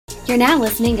You're now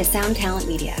listening to Sound Talent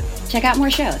Media. Check out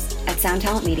more shows at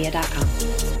soundtalentmedia.com.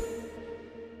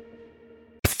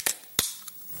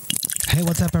 Hey,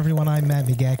 what's up, everyone? I'm Matt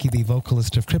McGachy, the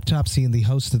vocalist of Cryptopsy and the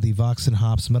host of the Vox and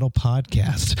Hops Metal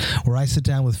Podcast, where I sit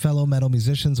down with fellow metal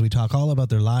musicians. We talk all about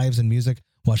their lives and music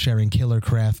while sharing killer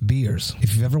craft beers.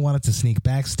 If you've ever wanted to sneak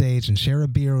backstage and share a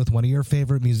beer with one of your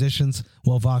favorite musicians,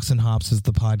 well, Vox and Hops is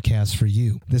the podcast for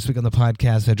you. This week on the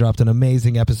podcast, I dropped an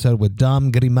amazing episode with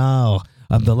Dom Grimal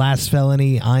of The Last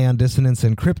Felony, Ion Dissonance,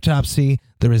 and Cryptopsy.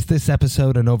 There is this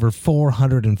episode and over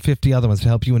 450 other ones to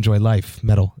help you enjoy life,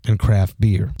 metal, and craft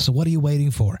beer. So what are you waiting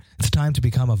for? It's time to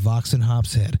become a Vox and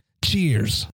Hops head.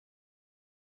 Cheers!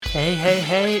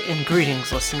 Hey, and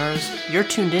greetings, listeners. You're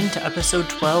tuned in to episode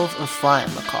 12 of Fly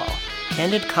on the Call,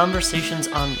 candid conversations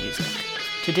on music.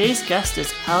 Today's guest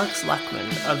is Alex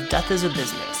Lechman of Death is a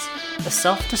Business, a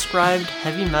self-described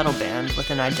heavy metal band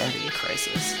with an identity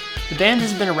crisis. The band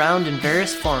has been around in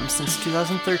various forms since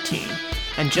 2013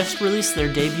 and just released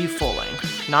their debut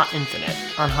full-length, Not Infinite,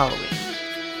 on Halloween.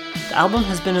 The album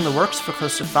has been in the works for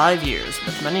close to 5 years,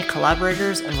 with many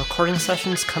collaborators and recording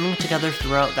sessions coming together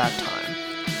throughout that time.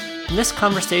 In this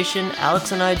conversation,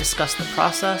 Alex and I discuss the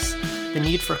process, the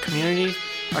need for community,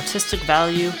 artistic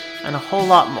value, and a whole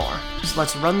lot more. So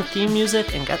let's run the theme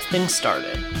music and get things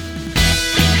started.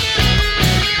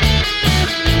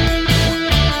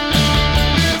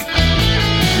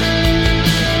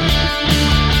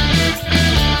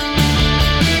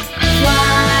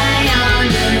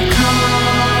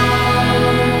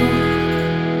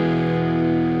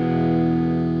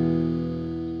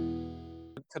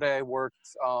 Today I worked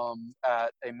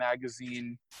at a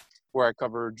magazine where I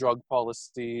cover drug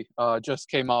policy. Just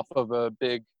came off of a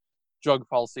big drug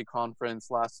policy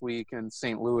conference last week in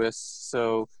St. Louis,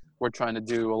 so we're trying to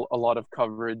do a lot of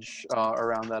coverage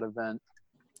around that event.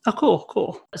 Oh,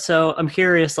 cool. So I'm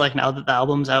curious, like, now that the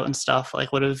album's out and stuff,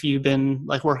 like, what have you been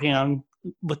like working on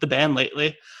with the band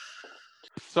lately?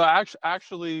 So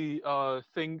actually,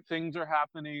 things are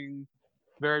happening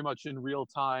very much in real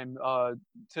time.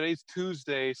 Today's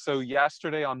Tuesday, so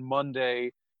yesterday on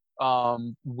Monday,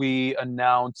 we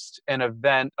announced an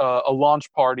event, a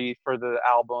launch party for the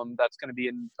album that's going to be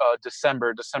in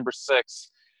December 6th.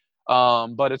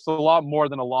 But it's a lot more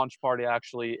than a launch party,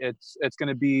 actually. It's going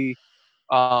to be,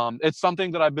 it's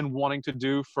something that I've been wanting to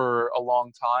do for a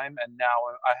long time, and now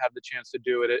I have the chance to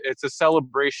do it. It's a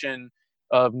celebration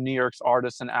of New York's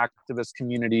artists and activist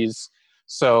communities.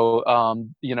 So,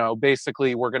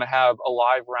 basically we're going to have a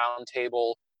live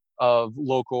roundtable of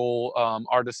local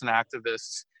artists and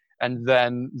activists, and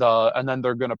then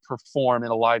they're going to perform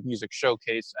in a live music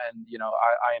showcase. And,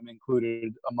 I am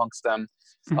included amongst them.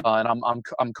 And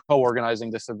I'm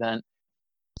co-organizing this event.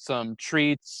 Some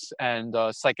treats and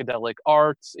psychedelic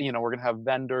arts. We're going to have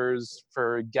vendors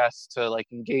for guests to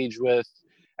engage with.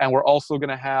 And we're also going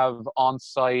to have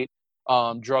on-site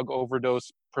drug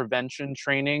overdose prevention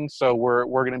training. So we're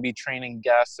going to be training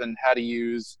guests on how to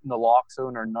use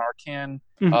naloxone or Narcan,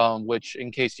 which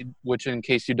in case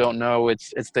you don't know,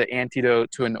 it's the antidote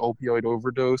to an opioid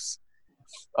overdose.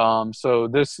 So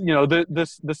this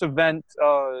event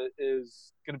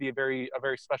is going to be a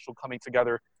very special coming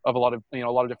together of a lot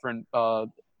of different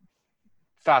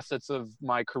facets of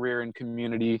my career and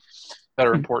community that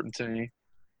are important to me.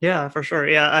 Yeah, for sure.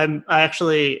 Yeah, I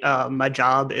actually, my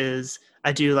job is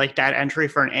I do data entry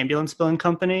for an ambulance billing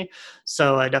company.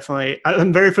 So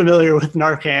I'm very familiar with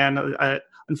Narcan.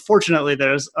 Unfortunately,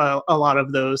 there's a lot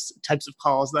of those types of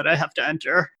calls that I have to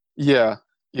enter. Yeah.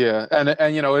 And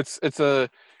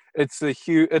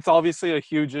it's obviously a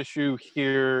huge issue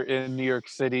here in New York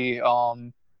City.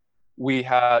 We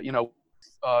have,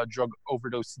 drug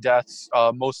overdose deaths,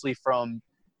 mostly from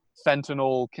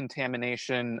fentanyl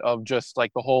contamination of just the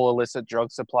whole illicit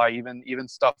drug supply, even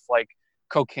stuff like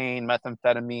cocaine,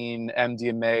 methamphetamine,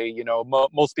 MDMA.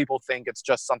 Most people think it's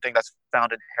just something that's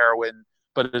found in heroin,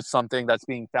 but it's something that's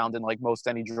being found in most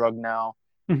any drug now.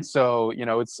 Mm-hmm. So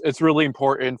it's really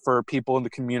important for people in the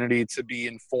community to be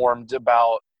informed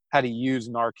about how to use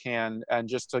Narcan, and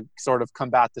just to sort of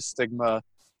combat the stigma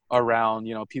around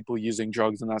people using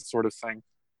drugs and that sort of thing.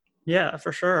 Yeah,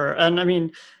 for sure. And I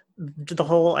mean, the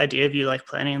whole idea of you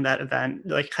planning that event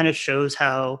kind of shows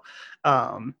how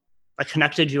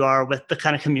connected you are with the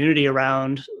kind of community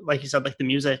around, like you said, the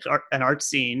music and art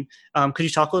scene. Could you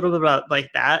talk a little bit about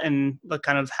that and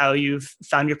kind of how you've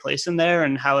found your place in there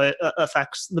and how it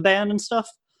affects the band and stuff?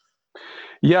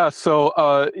 Yeah, so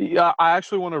I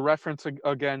actually want to reference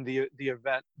again the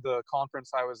event, the conference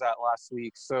I was at last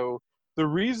week. So the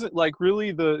reason,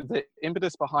 really the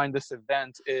impetus behind this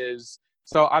event is,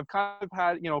 so I've kind of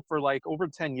had, for over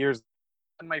 10 years,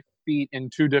 my feet in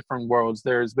two different worlds.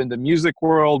 There's been the music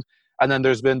world, and then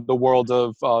there's been the world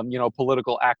of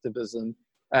political activism.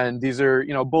 And these are,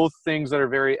 both things that are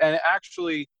very, and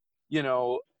actually,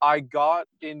 I got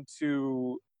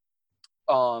into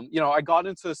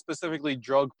specifically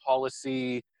drug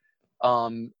policy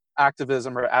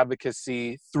activism or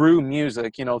advocacy through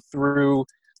music, through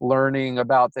learning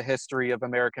about the history of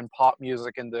American pop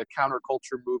music and the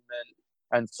counterculture movement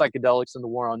and psychedelics and the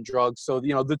war on drugs. So,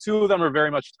 the two of them are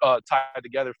very much tied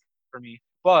together for me.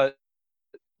 But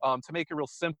to make it real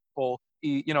simple,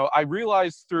 I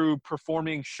realized through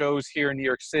performing shows here in New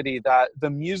York City that the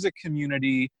music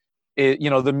community,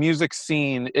 the music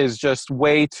scene is just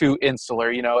way too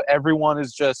insular. Everyone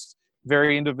is just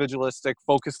very individualistic,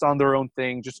 focused on their own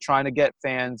thing, just trying to get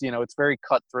fans. It's very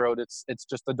cutthroat. It's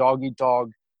just a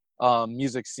dog-eat-dog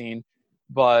music scene.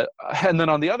 But and then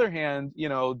on the other hand,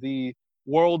 the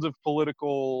world of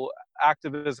political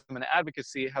activism and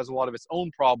advocacy has a lot of its own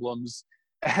problems.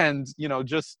 And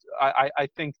I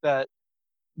think that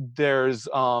there's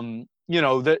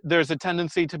there's a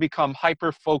tendency to become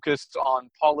hyper focused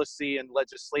on policy and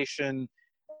legislation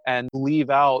and leave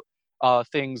out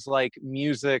things like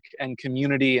music and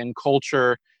community and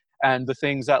culture and the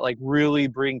things that like really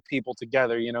bring people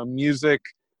together. Music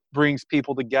brings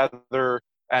people together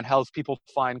and helps people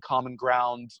find common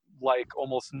ground like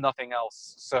almost nothing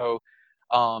else. So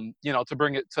to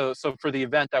bring it to, so for the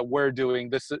event that we're doing,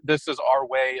 this is our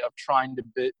way of trying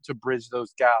to bridge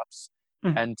those gaps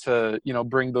and to,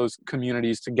 bring those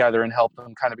communities together and help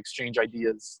them kind of exchange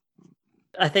ideas.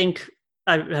 I think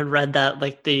I had read that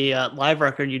like the live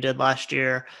record you did last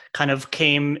year kind of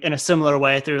came in a similar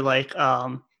way through like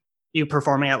you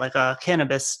performing at like a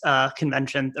cannabis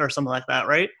convention or something like that,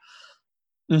 right?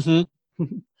 Mm-hmm.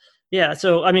 Yeah.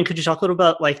 So, I mean, could you talk a little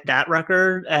about like that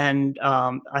record? And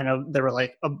I know there were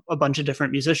like a bunch of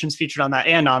different musicians featured on that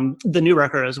and on the new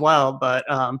record as well. But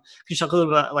could you talk a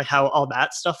little about like how all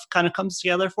that stuff kind of comes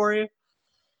together for you?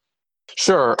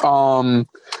 Sure.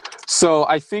 So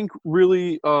I think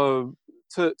really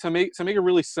to make it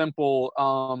really simple,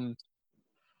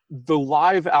 the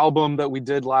live album that we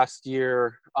did last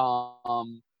year, I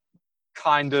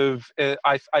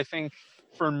think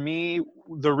for me,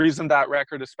 the reason that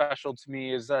record is special to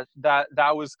me is that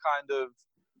was kind of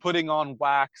putting on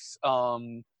wax a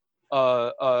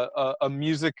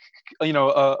music,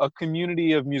 a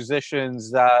community of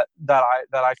musicians that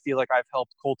I feel like I've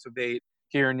helped cultivate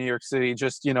here in New York City,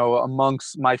 just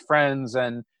amongst my friends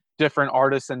and different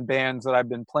artists and bands that I've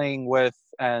been playing with,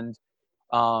 and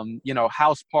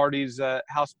house parties and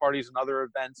other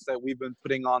events that we've been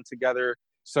putting on together.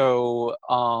 So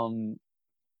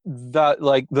that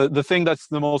like the thing that's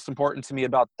the most important to me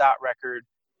about that record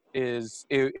is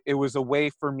it was a way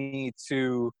for me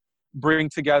to bring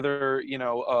together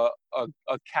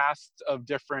a cast of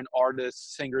different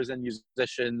artists, singers, and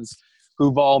musicians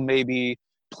who've all maybe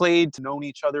played, known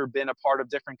each other, been a part of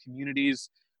different communities,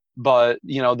 but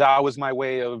that was my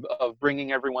way of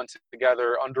bringing everyone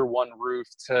together under one roof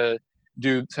to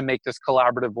make this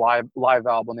collaborative live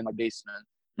album in my basement.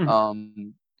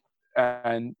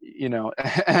 And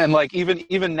and like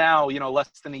even now, less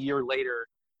than a year later,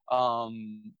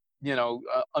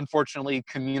 unfortunately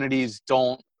communities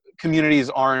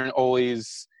aren't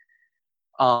always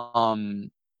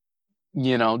don't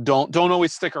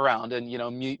always stick around,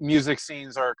 and music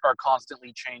scenes are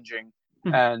constantly changing.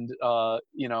 And a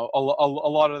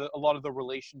lot of the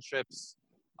relationships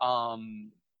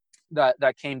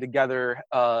that came together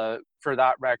for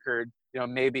that record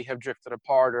maybe have drifted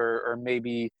apart, or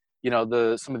maybe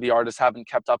some of the artists haven't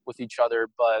kept up with each other,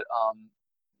 but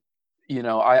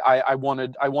I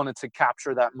wanted to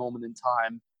capture that moment in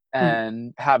time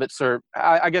and have it serve,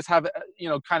 I guess have it,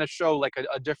 kind of show like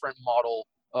a different model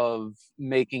of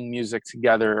making music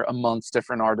together amongst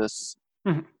different artists.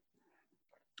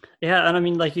 Yeah, and I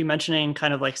mean, like you mentioning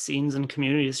kind of like scenes and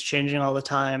communities changing all the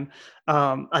time.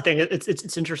 I think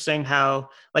it's interesting how,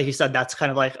 like you said, that's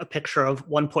kind of like a picture of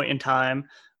one point in time,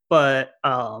 but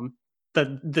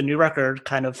the new record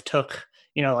kind of took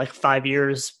like 5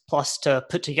 years plus to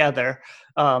put together.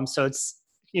 So it's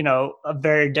a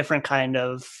very different kind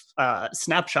of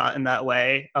snapshot in that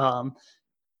way.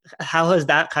 How has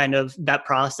that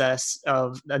process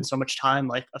of and so much time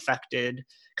like affected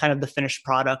kind of the finished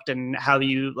product and how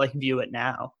you like view it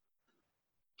now?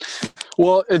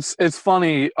 Well, it's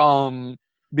funny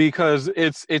because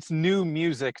it's new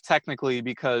music technically,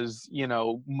 because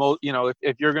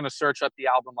if you're going to search up the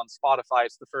album on Spotify,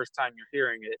 it's the first time you're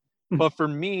hearing it. But for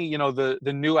me,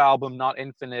 the new album, Not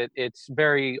Infinite, it's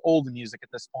very old music at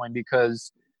this point,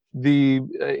 because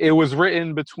it was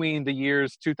written between the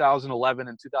years 2011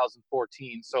 and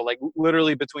 2014. So like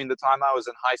literally between the time I was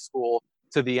in high school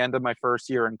to the end of my first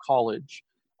year in college.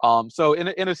 So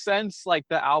in a sense, like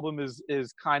the album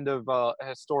is kind of a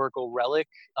historical relic.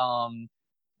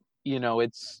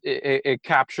 It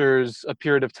captures a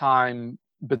period of time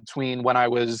between when I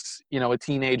was, a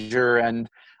teenager and,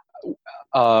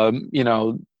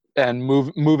 and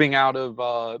moving out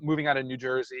of New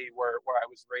Jersey, where I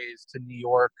was raised, to New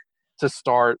York to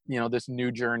start, this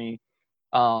new journey.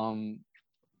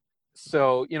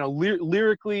 So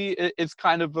lyrically, it's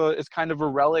kind of a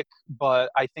relic, but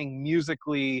I think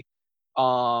musically,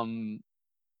 the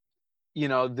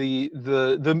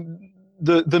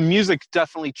music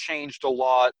definitely changed a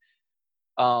lot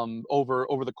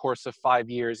over the course of 5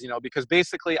 years. Because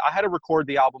basically I had to record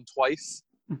the album twice.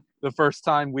 The first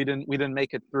time we didn't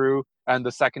make it through, and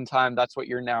the second time, that's what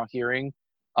you're now hearing.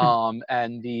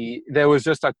 And there was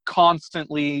just a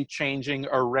constantly changing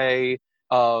array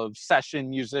of session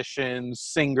musicians,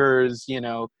 singers,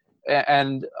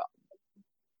 and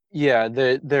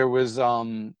there was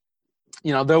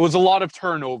there was a lot of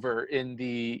turnover in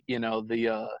the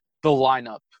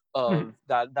lineup of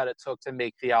that it took to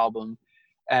make the album,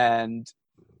 and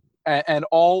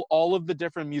all of the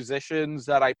different musicians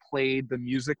that I played the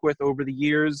music with over the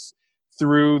years,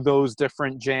 through those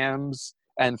different jams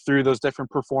and through those different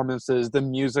performances, the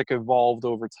music evolved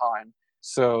over time.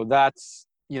 So that's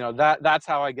that's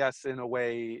how, I guess, in a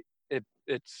way,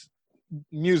 it's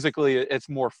musically it's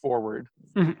more forward.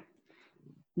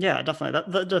 Yeah, definitely.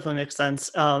 That definitely makes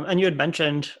sense. And you had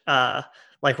mentioned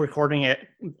like recording it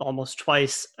almost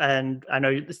twice, and I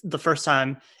know the first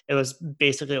time it was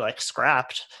basically like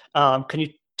scrapped. Can you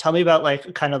tell me about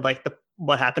like kind of like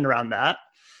what happened around that?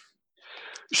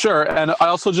 Sure. And I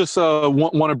also just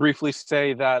want to briefly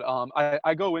say that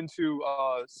I go into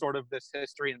sort of this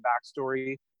history and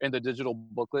backstory in the digital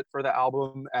booklet for the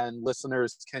album, and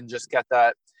listeners can just get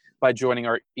that by joining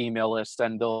our email list,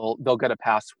 and they'll get a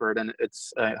password, and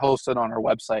it's hosted on our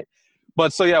website.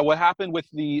 But so, yeah, what happened with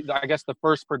I guess the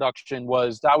first production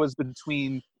was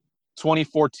between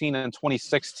 2014 and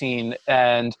 2016,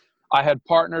 and I had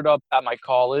partnered up at my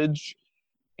college,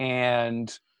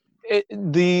 and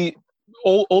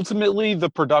ultimately the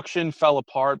production fell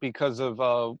apart because of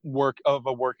a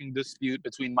working dispute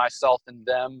between myself and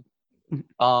them.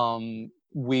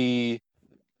 We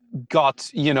got,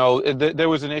 there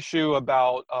was an issue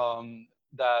about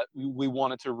that we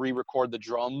wanted to re-record the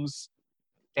drums,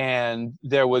 and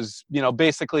there was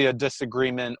basically a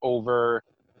disagreement over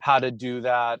how to do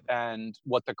that and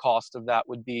what the cost of that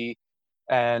would be.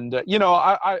 And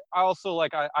I also,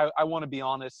 like, I want to be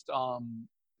honest,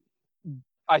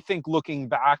 I think looking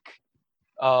back,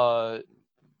 I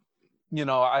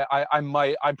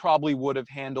probably would have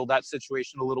handled that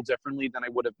situation a little differently than I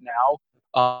would have now.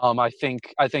 I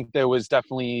think there was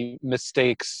definitely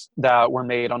mistakes that were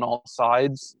made on all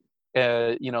sides,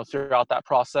 throughout that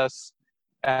process.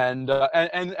 And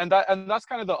that's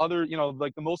kind of the other,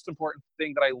 like the most important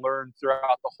thing that I learned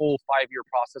throughout the whole 5-year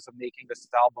process of making this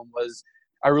album was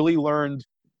I really learned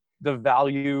the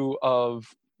value of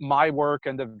my work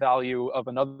and the value of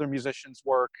another musician's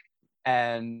work,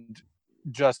 and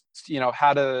just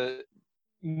how to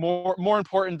more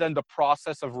important than the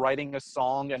process of writing a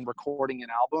song and recording an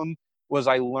album was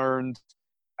I learned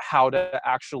how to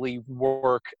actually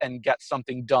work and get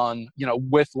something done,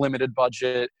 with limited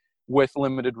budget, with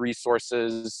limited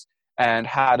resources, and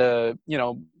how to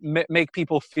make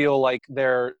people feel like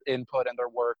their input and their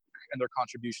work and their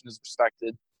contribution is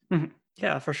respected.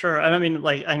 Yeah, for sure. And I mean,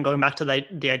 like, and going back to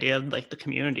the idea of like the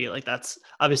community, like that's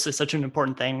obviously such an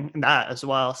important thing in that as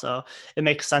well. So it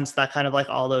makes sense that kind of like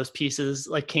all those pieces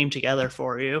like came together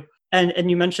for you.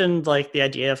 And you mentioned like the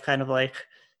idea of kind of like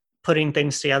putting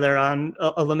things together on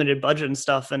a limited budget and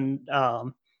stuff. And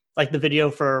like the video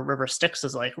for River Styx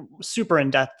is like super in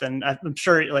depth. And I'm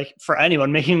sure like for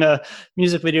anyone making a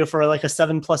music video for like a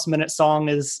 7+ minute song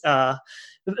is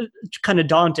kind of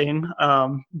daunting,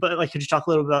 but like could you talk a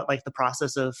little bit about like the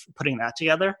process of putting that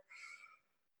together?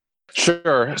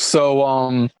 Sure.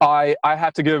 So I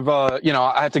have to give a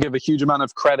huge amount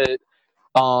of credit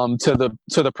to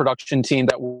the production team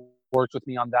that worked with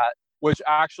me on that, which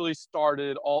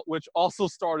also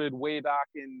started way back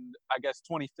in, I guess,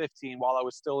 2015, while I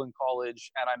was still in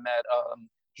college, and I met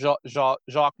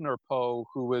Jacques Nerpeau,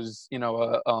 who was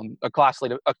a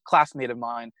classmate of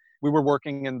mine. We were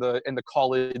working in the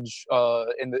college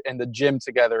in the gym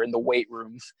together in the weight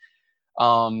rooms,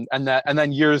 and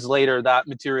then years later that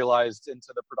materialized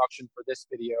into the production for this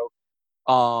video.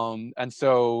 And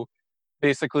so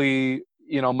basically,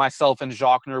 myself and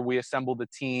Jacques, we assembled the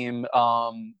team.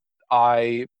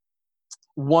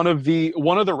 one of the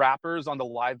rappers on the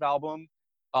live album,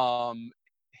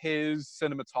 his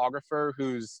cinematographer,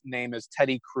 whose name is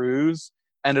Teddy Cruz,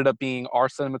 ended up being our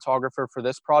cinematographer for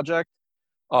this project.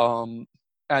 And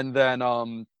then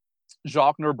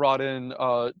Jochner brought in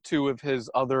two of his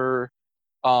other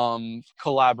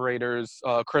collaborators,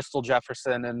 Crystal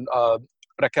Jefferson and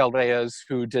Raquel Reyes,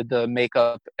 who did the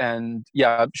makeup, and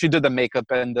she did the makeup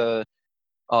and the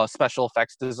special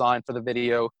effects design for the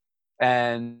video.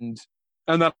 And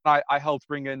then I helped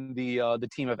bring in the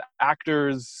team of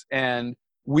actors, and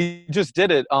we just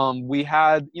did it. We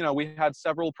had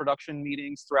several production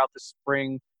meetings throughout the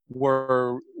spring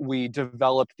where we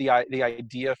developed the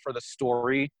idea for the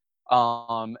story,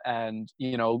 and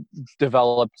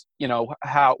developed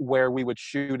where we would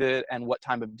shoot it and what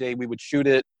time of day we would shoot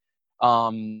it.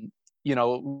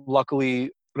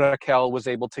 Luckily Raquel was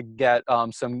able to get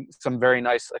some very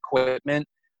nice equipment,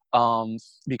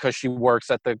 because she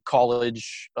works at the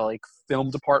college film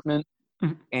department.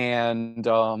 Mm-hmm. And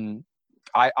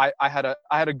I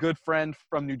had a good friend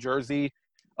from New Jersey,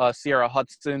 Sierra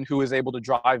Hudson, who was able to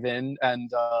drive in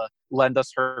and lend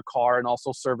us her car and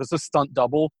also serve as a stunt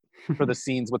double for the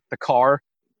scenes with the car.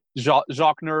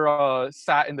 Jochner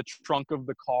sat in the trunk of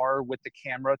the car with the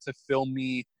camera to film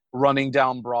me running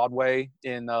down Broadway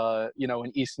in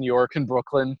in East New York and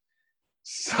Brooklyn,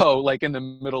 so in the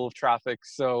middle of traffic.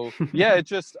 So yeah, it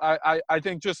just I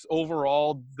think just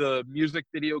overall the music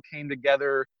video came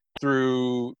together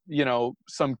through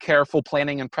some careful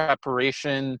planning and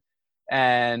preparation,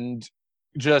 and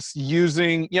just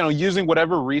using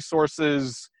whatever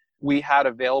resources we had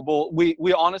available.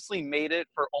 We honestly made it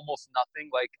for almost nothing.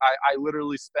 I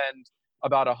literally spend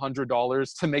about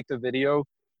 $100 to make the video,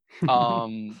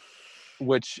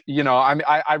 which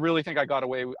I really think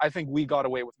I think we got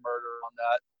away with murder on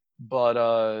that.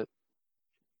 But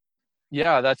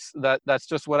yeah, that's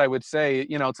just what I would say.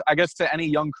 I guess to any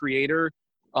young creator,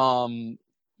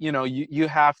 you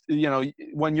have to,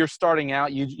 when you're starting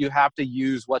out, you have to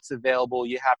use what's available.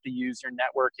 You have to use your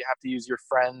network. You have to use your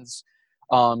friends.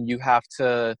 You have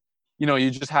to,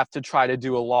 you just have to try to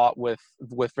do a lot with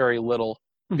very little,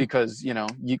 because you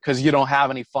don't have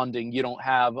any funding. You don't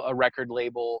have a record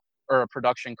label or a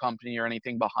production company or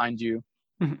anything behind you.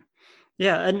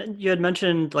 Yeah, and you had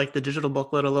mentioned the digital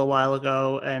booklet a little while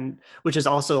ago, and which is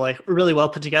also really well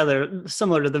put together,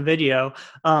 similar to the video.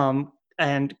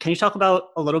 And can you talk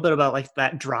a little bit about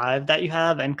that drive that you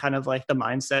have, and kind of the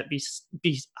mindset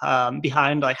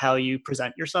behind how you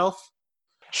present yourself?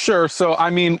 Sure. So, I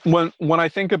mean, when I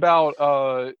think about,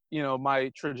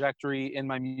 my trajectory in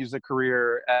my music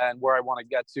career and where I want to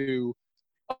get to,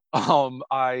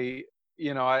 I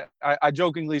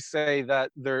jokingly say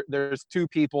that there's two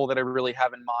people that I really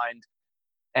have in mind,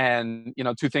 and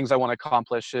two things I want to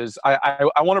accomplish is I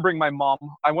want to bring my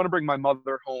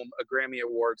mother home a Grammy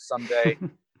Award someday,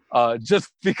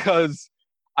 just because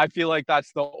I feel like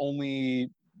that's the only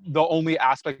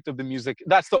aspect of the music,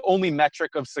 that's the only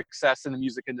metric of success in the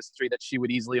music industry that she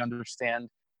would easily understand.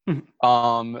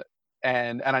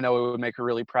 And I know it would make her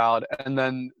really proud. And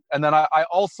then I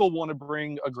also want to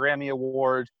bring a Grammy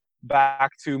Award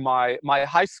back to my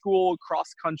high school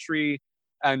cross country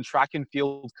and track and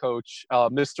field coach,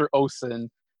 Mr. Osen,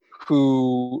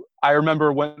 who I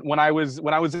remember when I was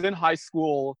in high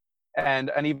school,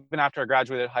 and even after I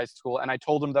graduated high school, and I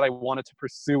told him that I wanted to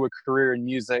pursue a career in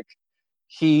music,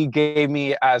 he gave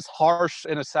me as harsh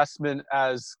an assessment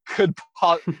as could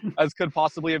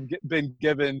possibly have been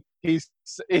given.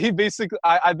 I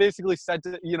basically said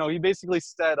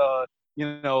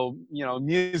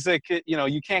music,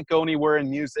 you can't go anywhere in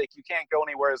music. You can't go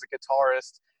anywhere as a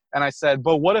guitarist. And I said,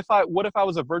 but what if I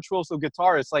was a virtuoso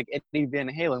guitarist like Eddie Van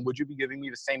Halen? Would you be giving me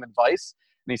the same advice?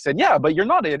 And he said, yeah, but you're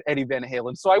not Eddie Van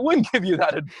Halen, so I wouldn't give you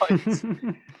that advice.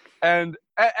 And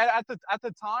at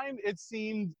the time it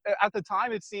seemed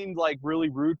really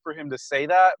rude for him to say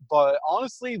that. But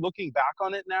honestly, looking back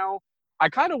on it now, I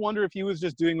kind of wonder if he was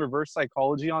just doing reverse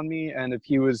psychology on me, and if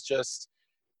he was just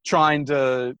trying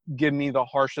to give me the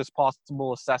harshest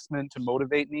possible assessment to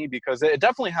motivate me, because it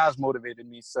definitely has motivated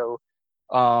me. So,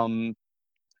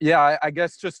 yeah, I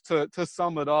guess just to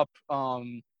sum it up,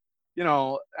 and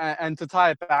to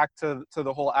tie it back to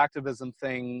the whole activism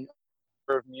thing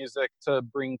of music, to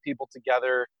bring people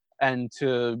together and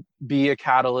to be a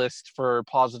catalyst for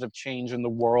positive change in the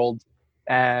world.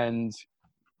 And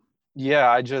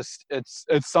yeah, it's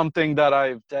something that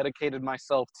I've dedicated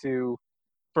myself to,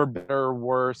 for better or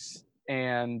worse.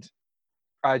 And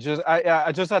I just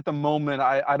at the moment,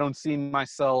 I don't see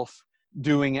myself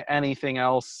doing anything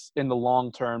else in the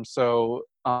long term. So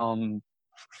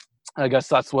I guess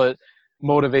that's what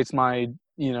motivates my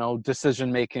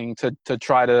decision making to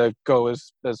try to go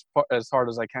as hard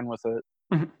as I can with it.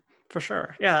 For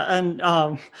sure. Yeah. And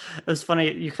it was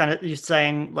funny, you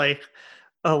saying like,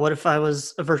 oh, what if I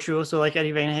was a virtuoso like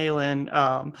Eddie Van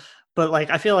Halen? But like,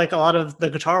 I feel like a lot of the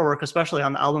guitar work, especially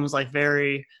on the album, is like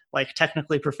very like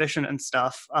technically proficient and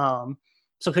stuff.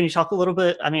 So can you talk a little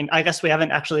bit? I mean, I guess we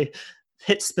haven't actually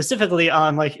hit specifically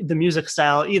on like the music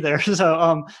style either.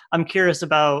 So I'm curious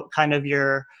about kind of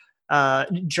your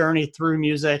journey through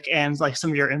music and like some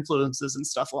of your influences and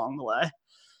stuff along the way.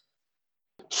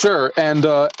 Sure, and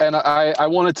I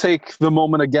want to take the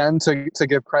moment again to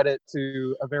give credit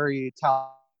to a very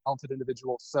talented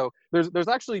individual. So there's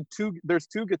actually two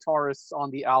guitarists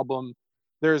on the album.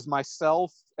 There's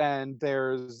myself and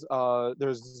there's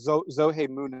Zohei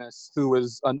Muniz, who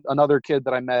was another kid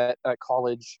that I met at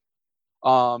college.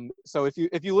 So if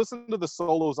you listen to the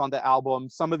solos on the album,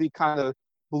 some of the kind of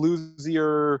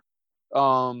bluesier,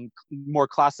 more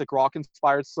classic rock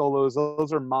inspired solos,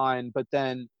 those are mine. But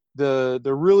then the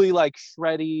really like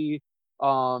shreddy,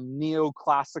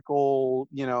 neoclassical,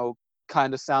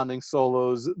 kind of sounding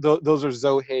solos, those are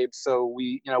Zohaib. So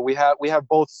we have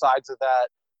both sides of that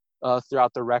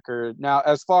throughout the record. Now,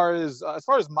 as far as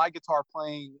my guitar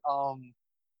playing, Tony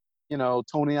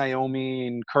Iommi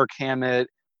and Kirk Hammett,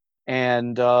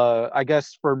 and I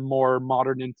guess for more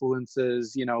modern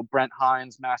influences, Brent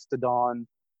Hinds, Mastodon,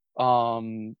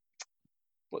 Paul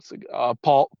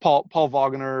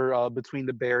Wagner, Between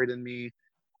the Buried and Me,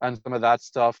 and some of that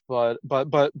stuff. But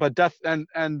Death and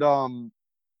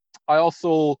I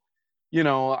also,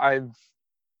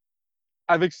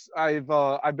 I've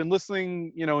been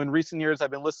listening, in recent years,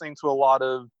 I've been listening to a lot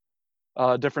of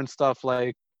different stuff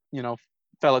like,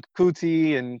 Fela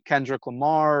Kuti and Kendrick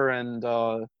Lamar and,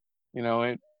 I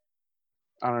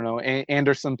don't know,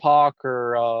 Anderson .Paak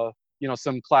or,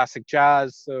 some classic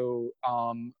jazz. So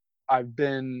I've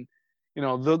been,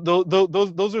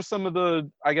 those are some of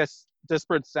the, I guess,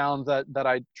 disparate sounds that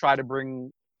I try to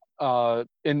bring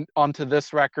onto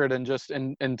this record and just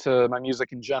into my music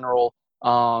in general.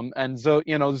 And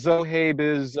Zohaib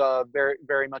is very,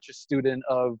 very much a student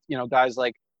of, guys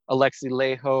like Alexi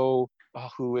Laiho,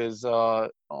 who is, oh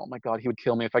my God, he would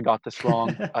kill me if I got this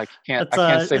wrong. I can't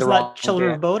say the wrong.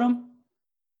 Children of Bodom?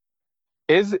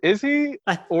 Is he?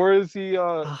 Or is he?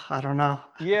 I don't know.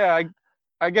 Yeah,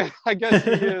 I guess he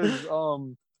is.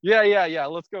 Yeah.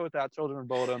 Let's go with that. Children of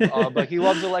Bodom. But he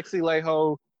loves Alexi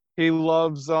Laiho. He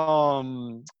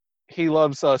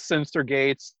loves Sinister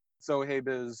Gates. Zohaib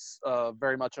is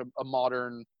very much a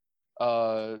modern,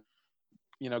 guitar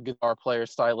player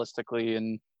stylistically,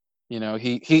 and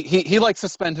he likes to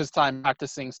spend his time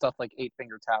practicing stuff like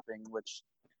 8-finger tapping, which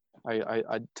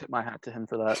I tip my hat to him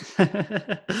for that.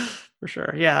 For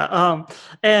sure, yeah.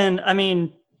 And I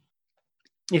mean,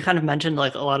 you kind of mentioned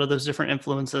like a lot of those different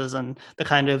influences, and the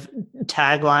kind of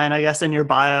tagline, I guess, in your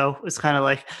bio is kind of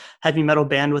like heavy metal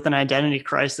band with an identity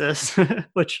crisis,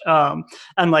 which and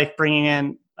like bringing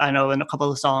in, I know in a couple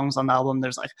of the songs on the album,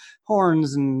 there's like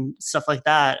horns and stuff like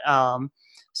that.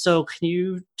 So can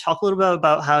you talk a little bit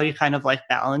about how you kind of like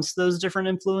balance those different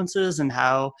influences and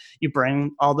how you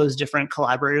bring all those different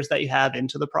collaborators that you have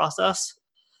into the process?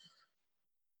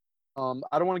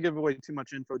 I don't want to give away too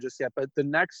much info just yet, but the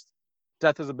next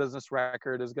Death is a Business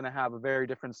record is going to have a very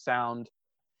different sound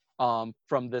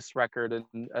from this record,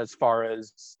 and as far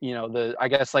as I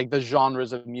guess like the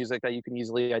genres of music that you can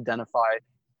easily identify.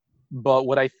 But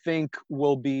what I think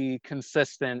will be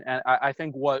consistent, and I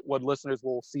think what listeners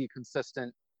will see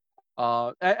consistent,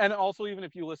 and also even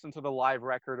if you listen to the live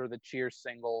record or the Cheers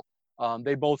single,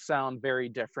 they both sound very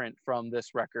different from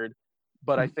this record.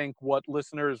 But I think what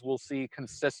listeners will see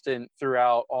consistent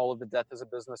throughout all of the Death is a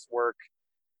Business work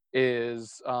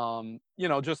is,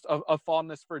 just a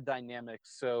fondness for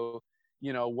dynamics. So,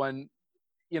 when,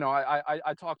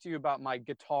 I talked to you about my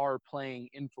guitar playing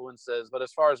influences, but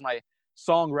as far as my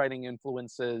songwriting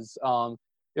influences, I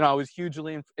was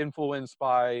hugely influenced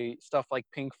by stuff like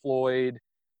Pink Floyd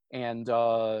and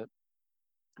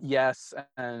Yes,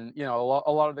 and a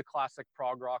lot of the classic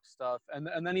prog rock stuff,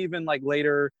 and then even like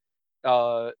later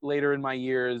in my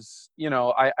years,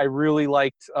 I really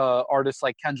liked artists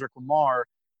like Kendrick Lamar,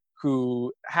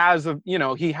 who has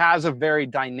he has a very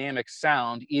dynamic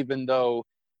sound, even though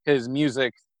his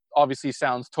music obviously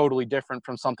sounds totally different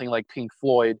from something like Pink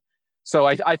Floyd. So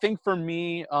I think for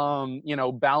me,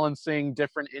 balancing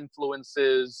different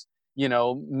influences,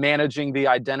 managing the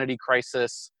identity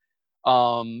crisis,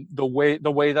 the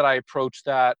way that I approach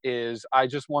that is I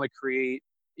just want to create,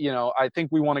 I think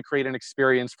we want to create an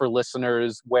experience for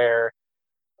listeners where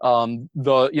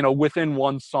within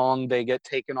one song they get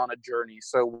taken on a journey.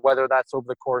 So whether that's over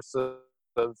the course of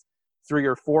 3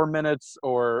 or 4 minutes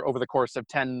or over the course of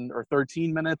 10 or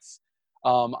 13 minutes.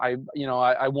 I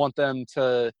want them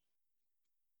to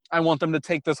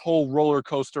take this whole roller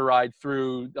coaster ride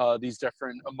through these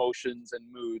different emotions and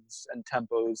moods and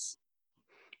tempos.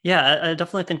 Yeah, I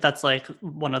definitely think that's like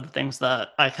one of the things that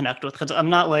I connect with, because I'm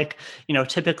not like,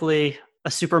 typically a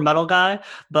super metal guy,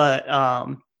 but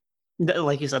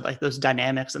like you said, like those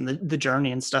dynamics and the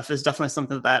journey and stuff is definitely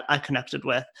something that I connected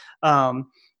with.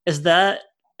 Is that,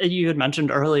 you had mentioned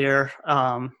earlier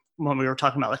when we were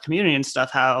talking about like community and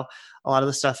stuff, how a lot of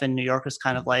the stuff in New York is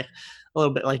kind of like a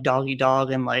little bit like dog eat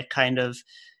dog, and like kind of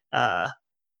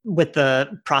with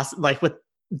the process, like with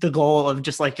the goal of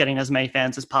just like getting as many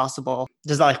fans as possible.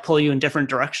 Does that like pull you in different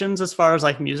directions as far as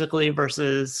like musically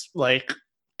versus like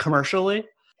commercially?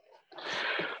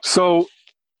 So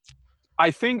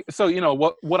I think so.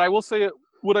 What I will say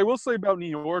about New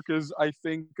York is I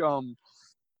think New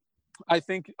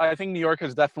York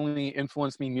has definitely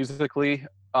influenced me musically.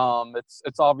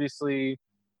 It's obviously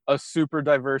a super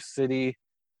diverse city.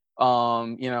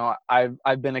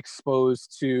 I've been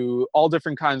exposed to all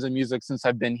different kinds of music since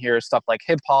I've been here. Stuff like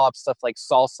hip hop, stuff like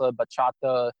salsa,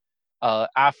 bachata,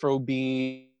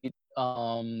 Afrobeat,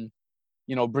 bossa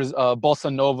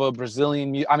nova,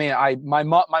 Brazilian music. I mean,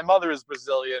 my mother is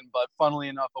Brazilian, but funnily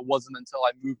enough, it wasn't until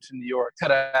I moved to New York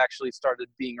that I actually started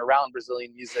being around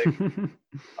Brazilian music.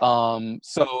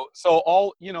 So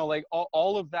all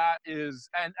of that is,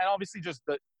 and obviously just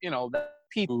the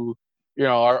people who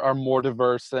are more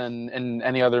diverse than in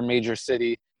any other major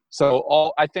city.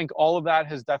 So I think all of that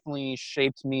has definitely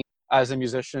shaped me as a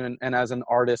musician and as an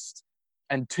artist.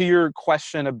 And to your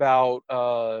question about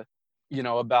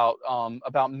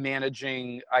about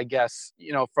managing, I guess,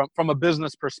 from a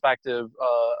business perspective,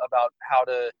 about how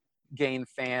to gain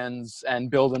fans and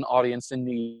build an audience in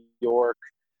New York.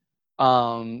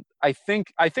 I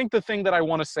think the thing that I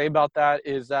want to say about that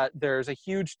is that there's a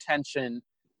huge tension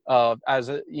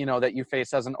that you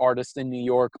face as an artist in New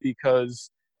York, because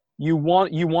you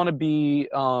want to be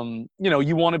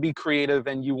you want to be creative,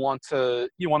 and you want to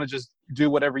just do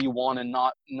whatever you want and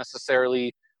not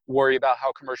necessarily worry about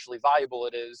how commercially viable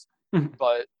it is. Mm-hmm.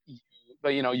 But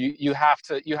you have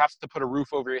to put a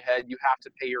roof over your head. You have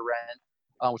to pay your rent,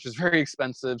 which is very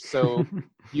expensive. So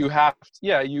you have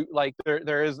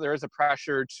there is a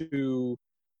pressure to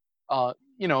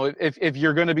if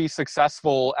you're going to be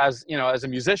successful as a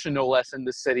musician, no less, in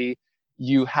the city,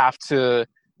 you have to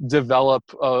develop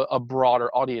a broader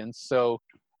audience. So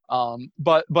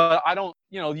but I don't,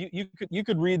 you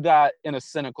could read that in a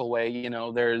cynical way.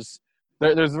 There's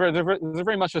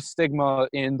very much a stigma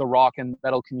in the rock and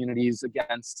metal communities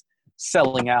against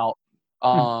selling out.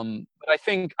 But I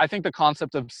think the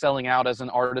concept of selling out as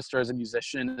an artist or as a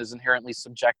musician is inherently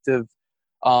subjective.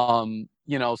 Some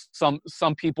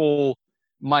people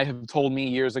might have told me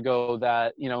years ago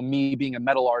that, me being a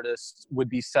metal artist would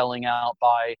be selling out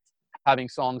by having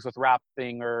songs with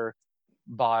rapping, or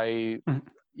by,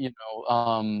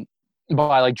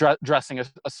 by like dressing a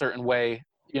certain way,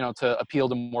 to appeal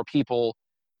to more people,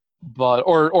 but,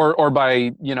 or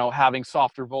by, having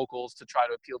softer vocals to try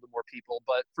to appeal to more people.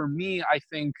 But for me, I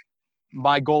think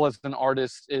my goal as an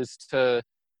artist is to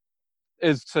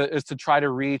try to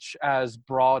reach as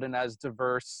broad and as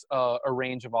diverse a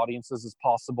range of audiences as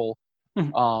possible.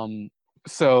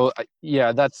 So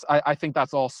yeah, I think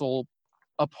that's also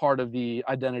a part of the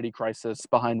identity crisis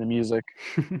behind the music.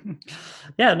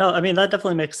 Yeah, no, I mean, that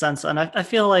definitely makes sense. And I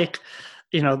feel like,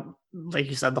 like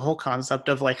you said, the whole concept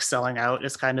of like selling out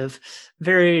is kind of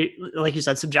very, like you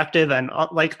said, subjective and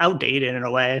like outdated in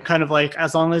a way. Kind of like,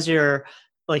 as long as you're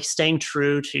like staying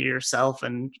true to yourself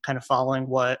and kind of following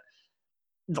what,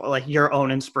 like, your own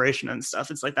inspiration and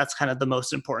stuff, it's like that's kind of the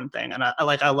most important thing. And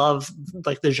I love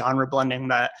like the genre blending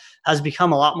that has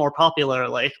become a lot more popular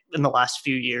like in the last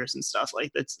few years and stuff.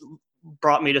 Like, it's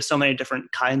brought me to so many different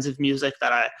kinds of music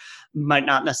that I might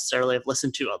not necessarily have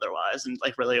listened to otherwise, and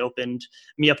like really opened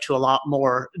me up to a lot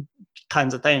more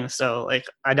kinds of things. So like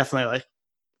I definitely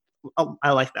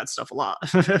I like that stuff a lot.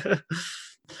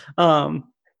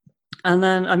 And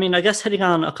then, I mean, I guess hitting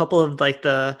on a couple of like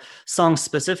the songs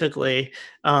specifically,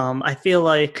 I feel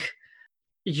like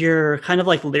your kind of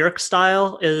like lyric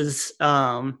style is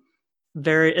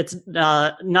it's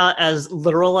not as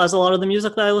literal as a lot of the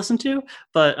music that I listen to,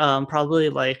 but probably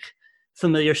like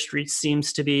Familiar Streets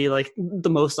seems to be like the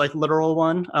most like literal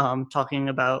one, talking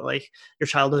about like your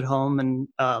childhood home and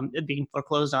it being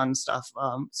foreclosed on and stuff.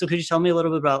 So could you tell me a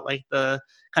little bit about like the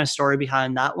kind of story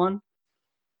behind that one?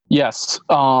 Yes.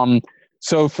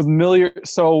 So Familiar.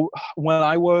 So when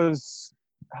I was,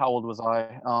 how old was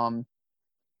I?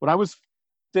 When I was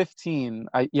 15.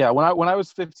 When I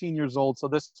was 15 years old. So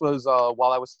this was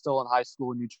while I was still in high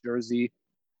school in New Jersey.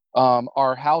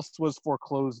 Our house was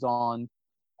foreclosed on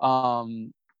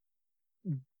um,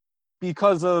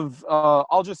 because of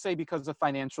I'll just say because of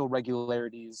financial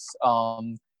regularities.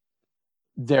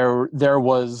 There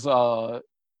was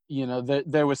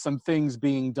there was some things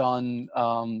being done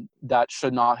that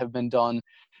should not have been done,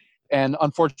 and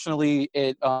unfortunately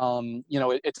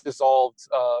it's dissolved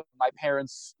my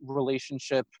parents'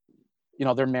 relationship,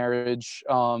 their marriage.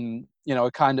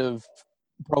 It kind of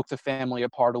broke the family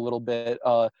apart a little bit.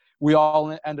 We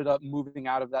all ended up moving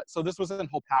out of that. So this was in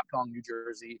Hopatcong, New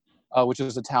Jersey, which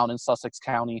is a town in Sussex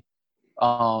County.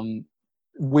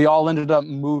 We all ended up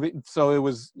moving. So it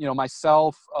was,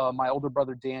 myself, my older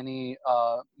brother, Danny,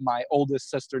 my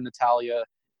oldest sister, Natalia,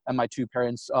 and my two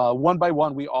parents. One by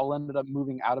one, we all ended up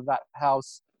moving out of that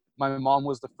house. My mom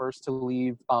was the first to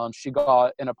leave. She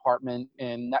got an apartment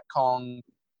in Netcong,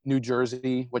 New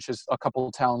Jersey, which is a couple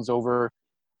of towns over.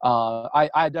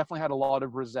 I definitely had a lot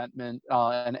of resentment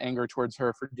and anger towards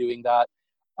her for doing that.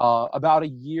 About a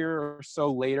year or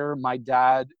so later, my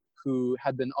dad, who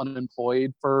had been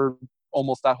unemployed for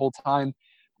almost that whole time,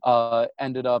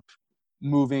 ended up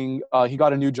moving. He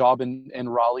got a new job in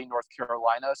Raleigh, North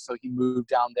Carolina, so he moved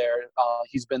down there.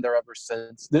 He's been there ever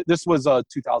since. This was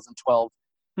 2012.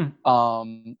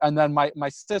 And then my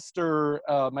sister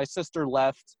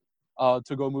left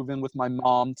to go move in with my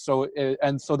mom. So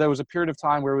there was a period of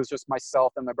time where it was just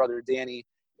myself and my brother Danny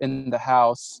in the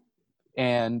house,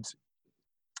 and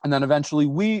then eventually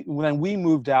when we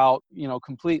moved out,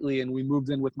 completely, and we moved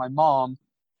in with my mom.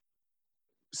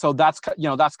 So that's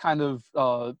kind of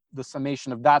the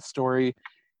summation of that story.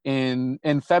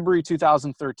 In February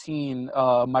 2013,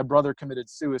 my brother committed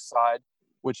suicide,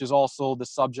 which is also the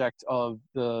subject of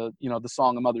the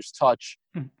song "A Mother's Touch."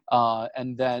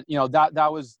 And then that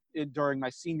was it during my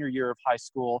senior year of high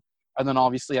school, and then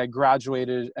obviously I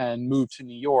graduated and moved to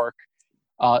New York.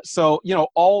 So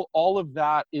all of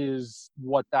that is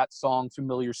what that song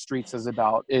 "Familiar Streets" is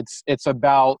about. It's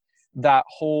about that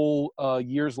whole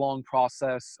years-long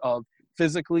process of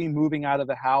physically moving out of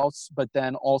the house, but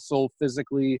then also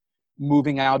physically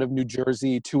moving out of New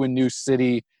Jersey to a new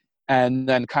city, and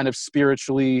then kind of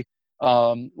spiritually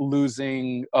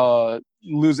losing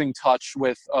touch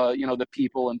with the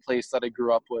people and place that I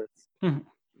grew up with.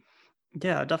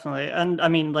 Yeah, definitely. And I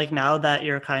mean, like, now that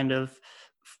you're kind of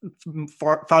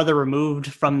farther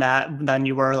removed from that than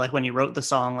you were like when you wrote the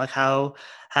song, like how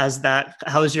has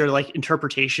your like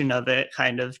interpretation of it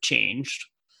kind of changed?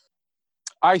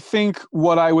 I think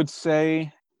what I would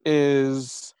say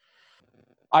is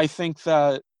I think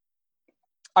that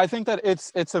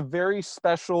it's a very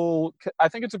special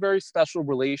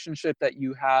relationship that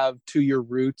you have to your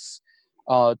roots,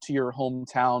 to your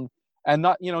hometown, and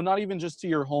not even just to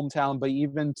your hometown, but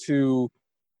even to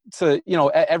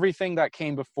everything that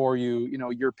came before you,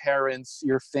 your parents,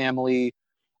 your family,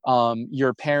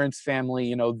 your parents'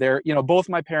 family. Both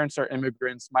my parents are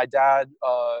immigrants. My dad's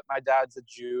a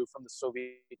Jew from the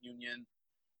Soviet Union.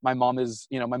 My mom's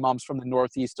from the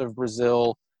northeast of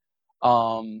Brazil.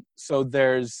 So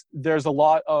there's a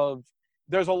lot of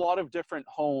different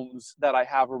homes that I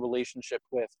have a relationship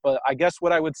with. But I guess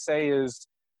what I would say is,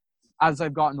 as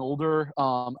I've gotten older,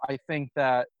 I think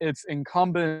that it's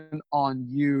incumbent on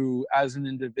you as an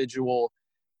individual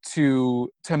to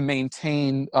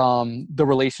maintain the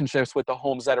relationships with the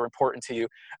homes that are important to you.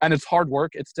 And it's hard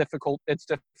work. It's difficult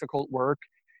work.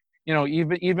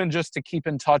 Even just to keep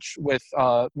in touch with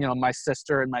my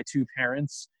sister and my two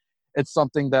parents. It's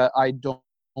something that I don't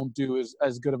do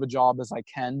as good of a job as I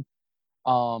can.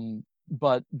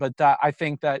 But that, I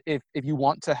think that if you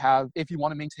want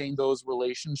to maintain those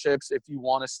relationships, if you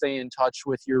want to stay in touch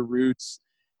with your roots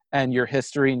and your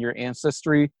history and your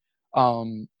ancestry,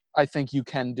 I think you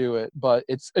can do it. But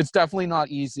it's definitely not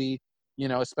easy,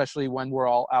 especially when we're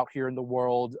all out here in the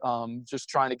world, just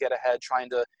trying to get ahead, trying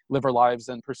to live our lives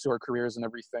and pursue our careers and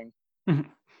everything.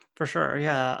 For sure,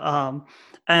 yeah.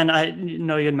 And I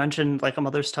know you had mentioned like A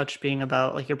Mother's Touch being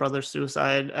about like your brother's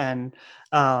suicide, and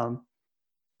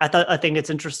I think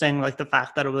it's interesting, like the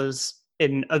fact that it was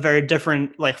in a very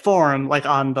different like form, like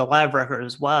on the live record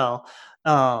as well.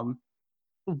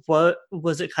 What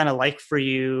was it kind of like for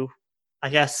you, I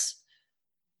guess,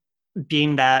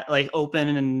 being that like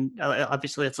open, and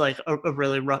obviously it's like a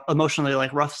really rough, emotionally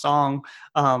like rough song.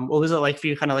 What was it like for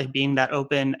you kind of like being that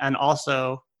open, and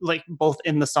also like both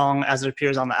in the song as it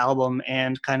appears on the album,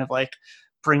 and kind of like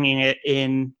bringing it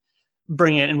in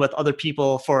with other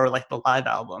people for like the live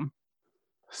album?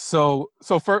 So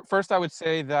first I would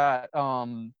say that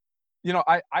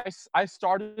I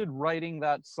started writing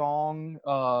that song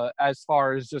as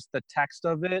far as just the text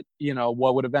of it,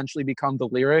 what would eventually become the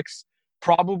lyrics,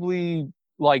 probably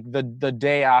like the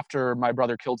day after my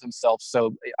brother killed himself.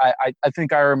 So I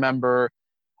think I remember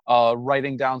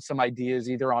writing down some ideas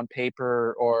either on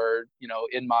paper or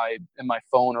in my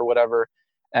phone or whatever,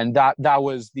 and that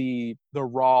was the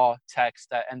raw text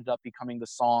that ended up becoming the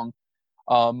song.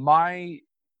 My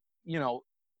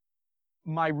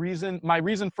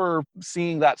reason for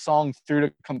seeing that song through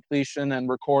to completion and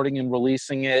recording and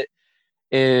releasing it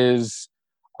is,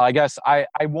 I guess I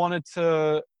wanted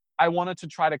to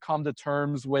try to come to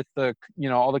terms with the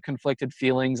all the conflicted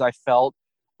feelings I felt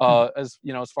as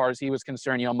far as he was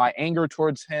concerned, my anger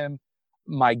towards him,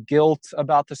 my guilt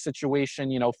about the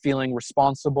situation, feeling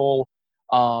responsible,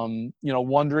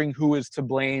 wondering who is to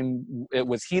blame.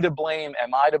 Was he to blame?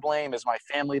 Am I to blame? Is my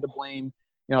family to blame?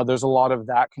 There's a lot of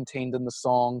that contained in the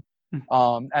song.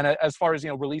 And as far as,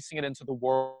 releasing it into the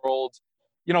world,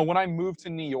 when I moved to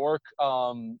New York,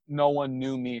 no one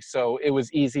knew me. So it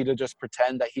was easy to just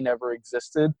pretend that he never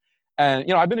existed.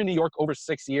 And, I've been in New York over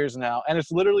 6 years now, and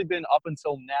it's literally been up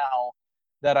until now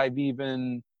that I've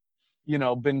even,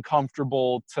 been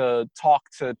comfortable to talk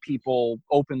to people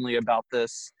openly about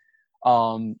this.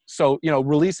 So,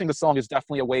 releasing the song is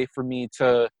definitely a way for me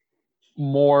to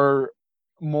more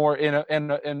in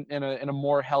a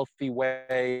more healthy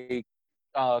way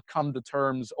come to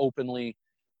terms openly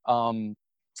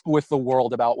with the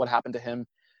world about what happened to him.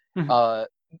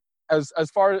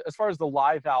 As far as the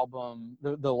live album,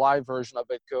 the live version of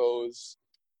it goes,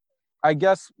 I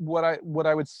guess what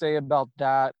I would say about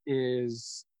that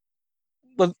is,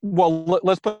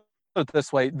 let's put it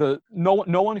this way: no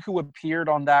one who appeared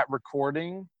on that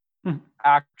recording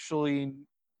actually.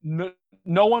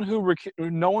 No one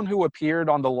who appeared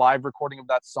on the live recording of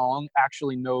that song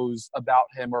actually knows about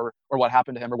him or what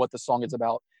happened to him or what the song is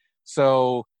about.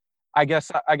 So I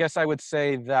guess I would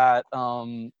say that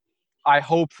I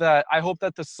hope that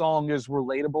the song is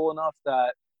relatable enough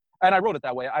that, and I wrote it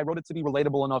that way. I wrote it to be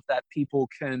relatable enough that people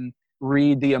can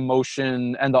read the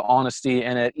emotion and the honesty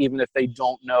in it, even if they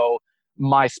don't know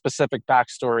my specific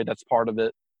backstory that's part of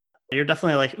it. You're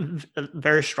definitely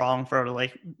very strong for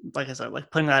like I said,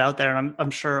 putting that out there. And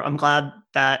I'm glad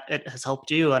that it has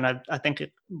helped you. And I think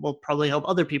it will probably help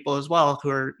other people as well who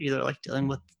are either dealing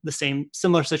with the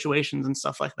similar situations and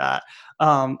stuff like that.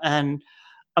 And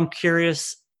I'm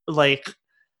curious, like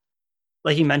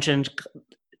you mentioned,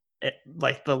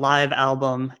 the live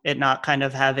album, it not kind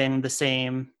of having the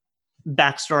same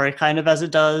backstory kind of as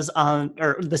it does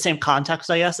or the same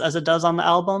context, I guess, as it does on the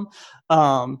album.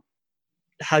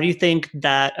 How do you think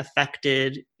that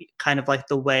affected kind of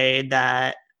the way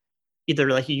that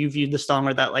either you viewed the song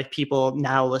or that people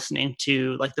now listening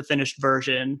to the finished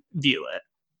version view it?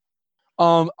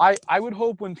 I would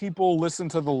hope when people listen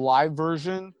to the live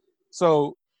version,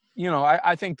 so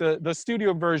I think the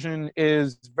studio version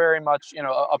is very much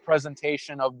a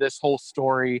presentation of this whole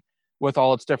story with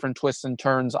all its different twists and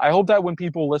turns. I hope that when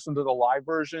people listen to the live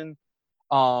version,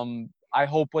 I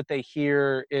hope what they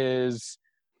hear is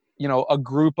a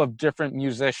group of different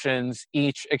musicians,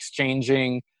 each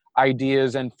exchanging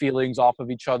ideas and feelings off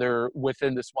of each other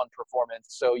within this one performance.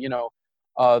 So,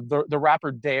 the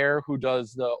rapper Dare, who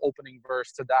does the opening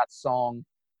verse to that song,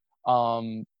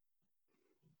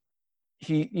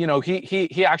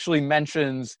 he actually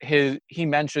mentions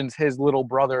his little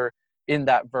brother in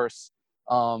that verse.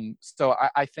 So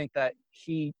I think that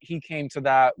he came to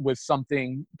that with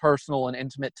something personal and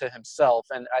intimate to himself.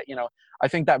 And, I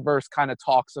think that verse kind of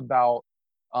talks about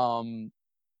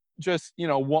just,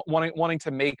 wanting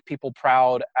to make people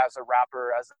proud as a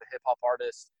rapper, as a hip hop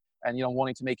artist, and,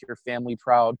 wanting to make your family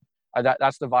proud.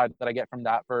 That's the vibe that I get from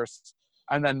that verse.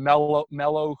 And then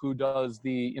Mello, who does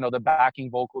the, the backing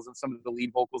vocals and some of the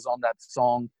lead vocals on that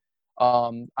song.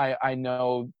 I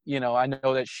know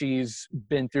that she's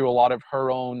been through a lot of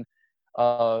her own,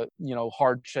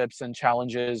 hardships and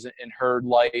challenges in her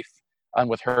life and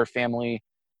with her family.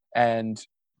 And,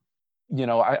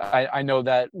 I know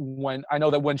that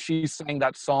when she sang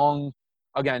that song,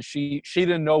 again, she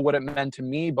didn't know what it meant to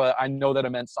me, but I know that it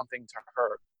meant something to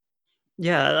her.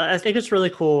 Yeah, I think it's really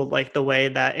cool, the way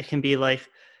that it can be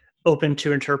open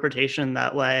to interpretation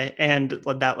that way. And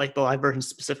that the live version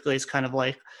specifically is kind of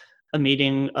a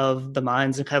meeting of the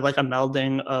minds and kind of a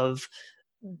melding of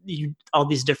all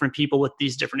these different people with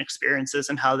these different experiences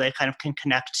and how they kind of can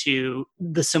connect to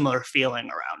the similar feeling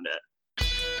around it.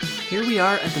 Here we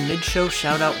are at the mid-show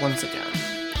shout-out once again.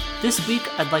 This week,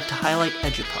 I'd like to highlight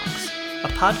Edupunks, a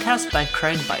podcast by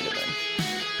Craig Vitamin.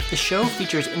 The show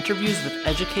features interviews with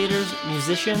educators,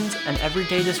 musicians, and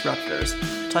everyday disruptors,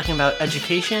 talking about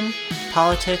education,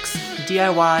 politics,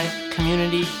 DIY,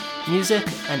 community, music,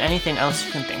 and anything else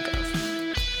you can think of.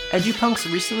 EduPunks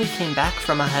recently came back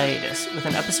from a hiatus with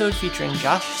an episode featuring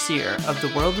Josh Sear of The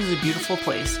World is a Beautiful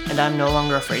Place and I'm No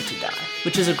Longer Afraid to Die,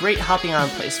 which is a great hopping on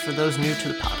place for those new to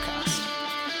the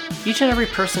podcast. Each and every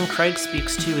person Craig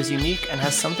speaks to is unique and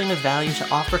has something of value to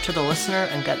offer to the listener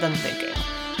and get them thinking,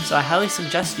 so I highly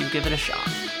suggest you give it a shot.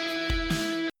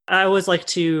 I always like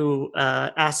to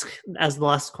ask as the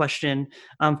last question,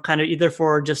 kind of either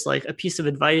for just like a piece of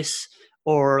advice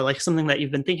or like something that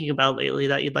you've been thinking about lately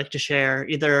that you'd like to share,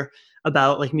 either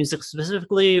about like music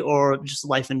specifically or just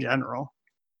life in general.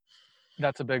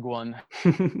 That's a big one.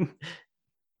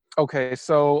 Okay,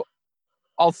 so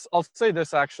I'll say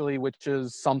this actually, which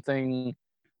is something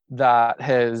that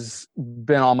has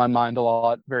been on my mind a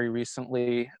lot very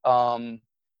recently.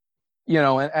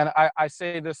 And I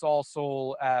say this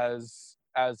also as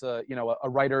a a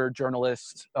writer,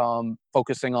 journalist,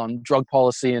 focusing on drug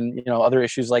policy and other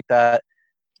issues like that,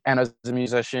 and as a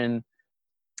musician.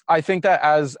 I think that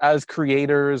as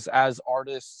creators, as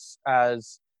artists,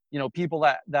 as people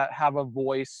that have a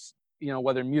voice,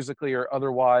 whether musically or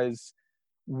otherwise,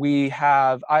 we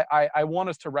have I want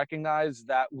us to recognize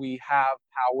that we have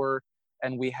power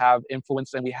and we have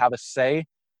influence and we have a say.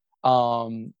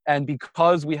 And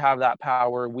because we have that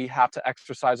power, we have to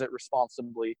exercise it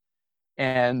responsibly.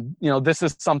 And this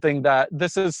is something that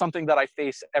I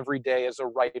face every day as a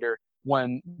writer.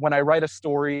 When I write a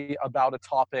story about a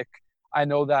topic, I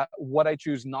know that what I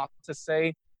choose not to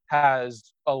say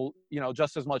has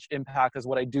just as much impact as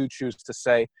what I do choose to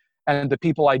say, and the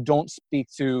people I don't speak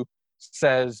to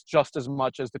says just as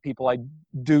much as the people I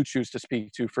do choose to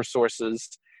speak to for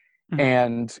sources.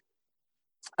 Mm-hmm.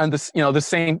 And this the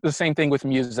same thing with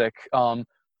music.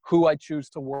 Who I choose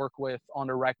to work with on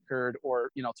a record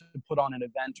or to put on an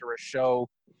event or a show,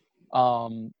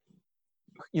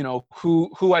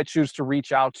 who I choose to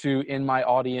reach out to in my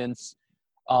audience,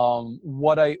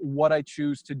 what I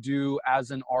choose to do as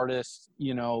an artist,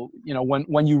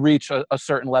 when you reach a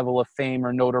certain level of fame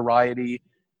or notoriety,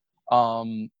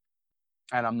 and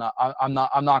I'm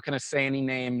not going to say any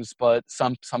names, but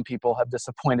some people have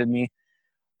disappointed me.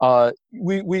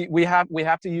 We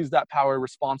have to use that power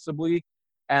responsibly.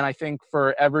 And I think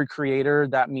for every creator,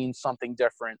 that means something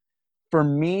different. For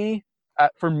me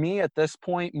at this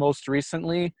point, most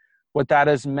recently, what that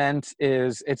has meant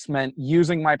is it's meant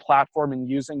using my platform and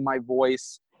using my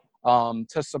voice to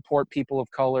support people of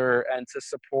color and to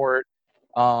support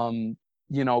low-income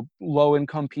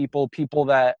people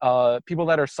that are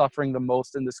suffering the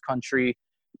most in this country,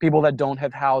 people that don't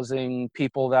have housing,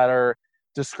 people that are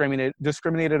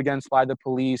discriminated against by the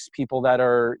police, people that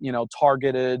are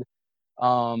targeted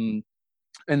in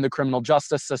the criminal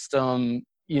justice system,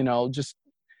 these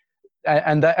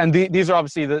are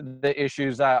obviously the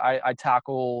issues that I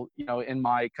tackle, in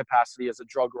my capacity as a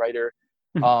drug writer.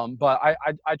 But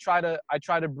I try to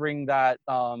bring that.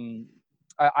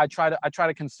 I try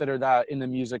to consider that in the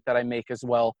music that I make as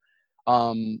well.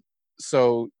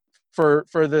 So for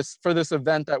this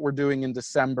event that we're doing in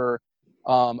December,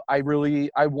 I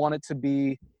want it to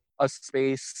be a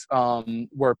space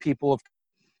where people of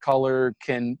color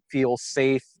can feel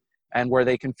safe and where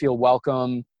they can feel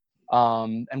welcome,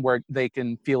 and where they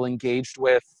can feel engaged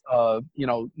with,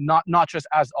 not just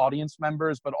as audience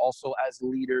members, but also as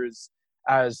leaders,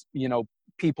 as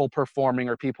people performing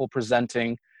or people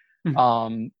presenting.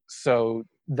 Mm-hmm. So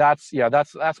that's what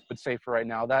I would say for right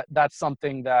now. That's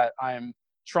something that I'm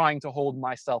trying to hold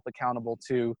myself accountable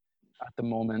to at the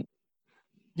moment.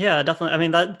 Yeah, definitely. I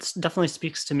mean, that definitely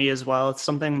speaks to me as well. It's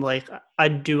something like I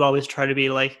do always try to be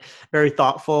like very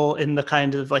thoughtful in the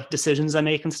kind of like decisions I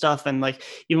make and stuff. And like,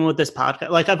 even with this podcast,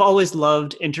 like I've always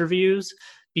loved interviews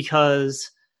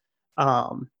because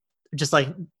just like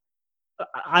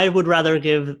I would rather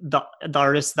give the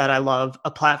artists that I love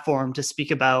a platform to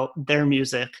speak about their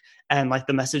music and like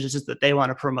the messages that they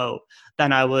want to promote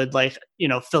than I would like,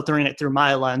 filtering it through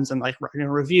my lens and like writing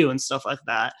a review and stuff like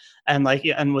that. And like,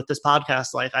 and with this podcast,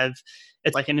 like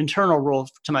it's like an internal rule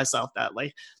to myself that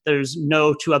like, there's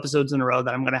no 2 episodes in a row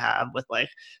that I'm going to have with like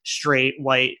straight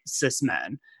white cis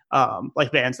men,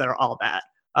 like bands that are all that.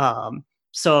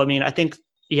 So, I mean, I think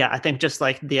just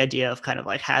like the idea of kind of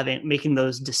like making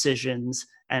those decisions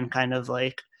and kind of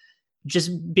like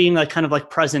just being like kind of like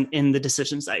present in the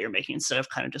decisions that you're making instead of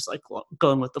kind of just like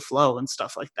going with the flow and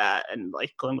stuff like that and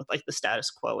like going with like the status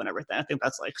quo and everything. I think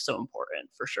that's like so important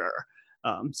for sure.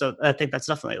 So I think that's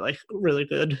definitely like really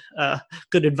good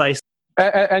advice.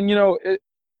 And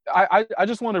I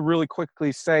just want to really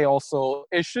quickly say also,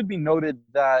 it should be noted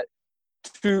that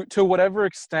to whatever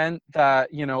extent that,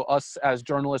 us as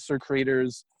journalists or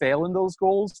creators fail in those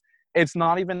goals, it's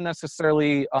not even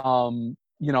necessarily,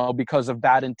 because of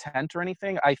bad intent or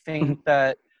anything. I think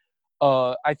that,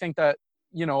 a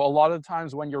lot of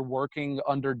times when you're working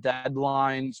under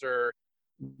deadlines, or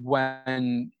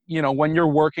when you're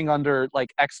working under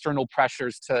like external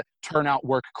pressures to turn out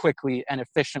work quickly and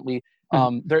efficiently, I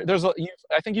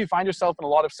think you find yourself in a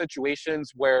lot of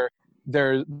situations where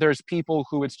there's people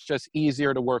who it's just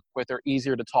easier to work with or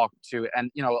easier to talk to,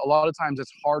 and a lot of times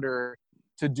it's harder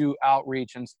to do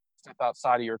outreach and step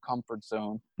outside of your comfort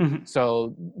zone.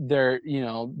 So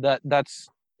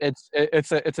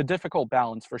it's a difficult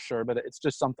balance for sure, but it's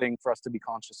just something for us to be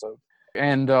conscious of.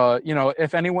 And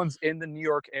if anyone's in the New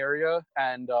York area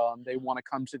and they want to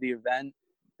come to the event,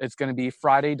 it's going to be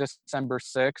Friday, December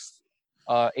 6th,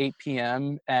 8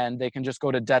 p.m. and they can just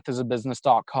go to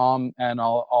deathisabusiness.com, and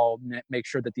I'll make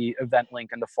sure that the event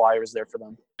link and the flyer is there for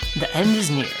them. The end is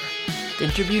near. The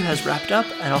interview has wrapped up,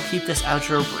 and I'll keep this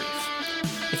outro brief.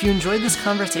 If you enjoyed this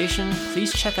conversation,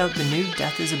 please check out the new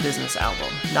Death is a Business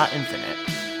album, Not Infinite,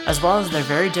 as well as their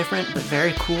very different but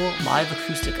very cool live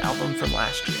acoustic album from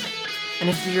last year. And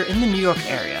if you're in the New York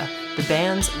area, the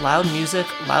band's Loud Music,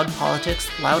 Loud Politics,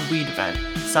 Loud Weed event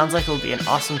sounds like it will be an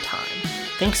awesome time.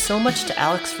 Thanks so much to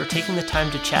Alex for taking the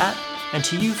time to chat, and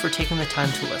to you for taking the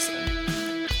time to listen.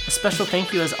 A special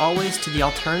thank you as always to The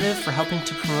Alternative for helping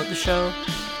to promote the show,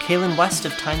 Kaylin West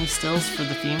of Tiny Stills for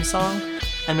the theme song,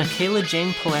 and Michaela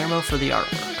Jane Palermo for the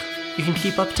artwork. You can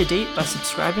keep up to date by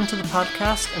subscribing to the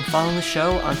podcast and following the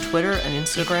show on Twitter and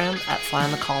Instagram at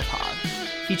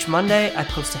FlyOnTheCallPod. Each Monday, I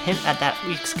post a hint at that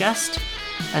week's guest,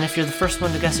 and if you're the first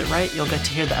one to guess it right, you'll get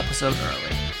to hear the episode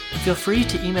early. Feel free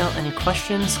to email any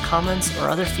questions, comments, or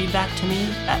other feedback to me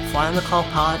at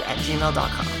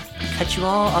flyonthecallpod@gmail.com. Catch you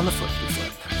all on the flippity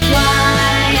flip.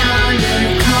 Fly on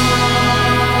the call.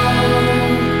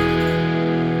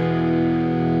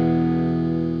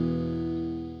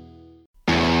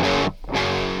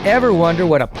 Ever wonder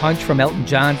what a punch from Elton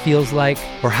John feels like?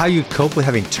 Or how you'd cope with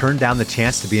having turned down the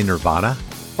chance to be in Nirvana?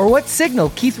 Or what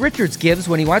signal Keith Richards gives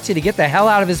when he wants you to get the hell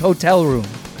out of his hotel room?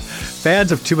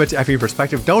 Fans of Too Much Effing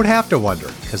Perspective don't have to wonder,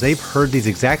 because they've heard these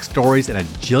exact stories and a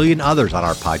jillion others on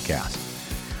our podcast.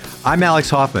 I'm Alex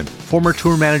Hoffman, former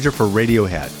tour manager for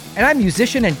Radiohead. And I'm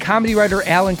musician and comedy writer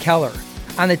Alan Keller.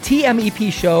 On the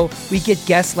TMEP show, we get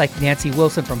guests like Nancy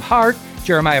Wilson from Heart,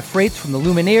 Jeremiah Freites from the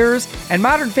Lumineers, and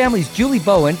Modern Family's Julie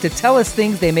Bowen to tell us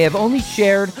things they may have only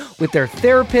shared with their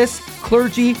therapist,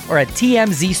 clergy, or a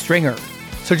TMZ stringer.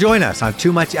 So join us on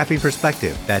Too Much Effing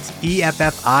Perspective. That's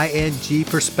EFFING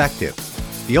Perspective.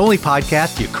 The only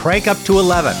podcast you crank up to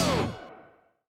 11.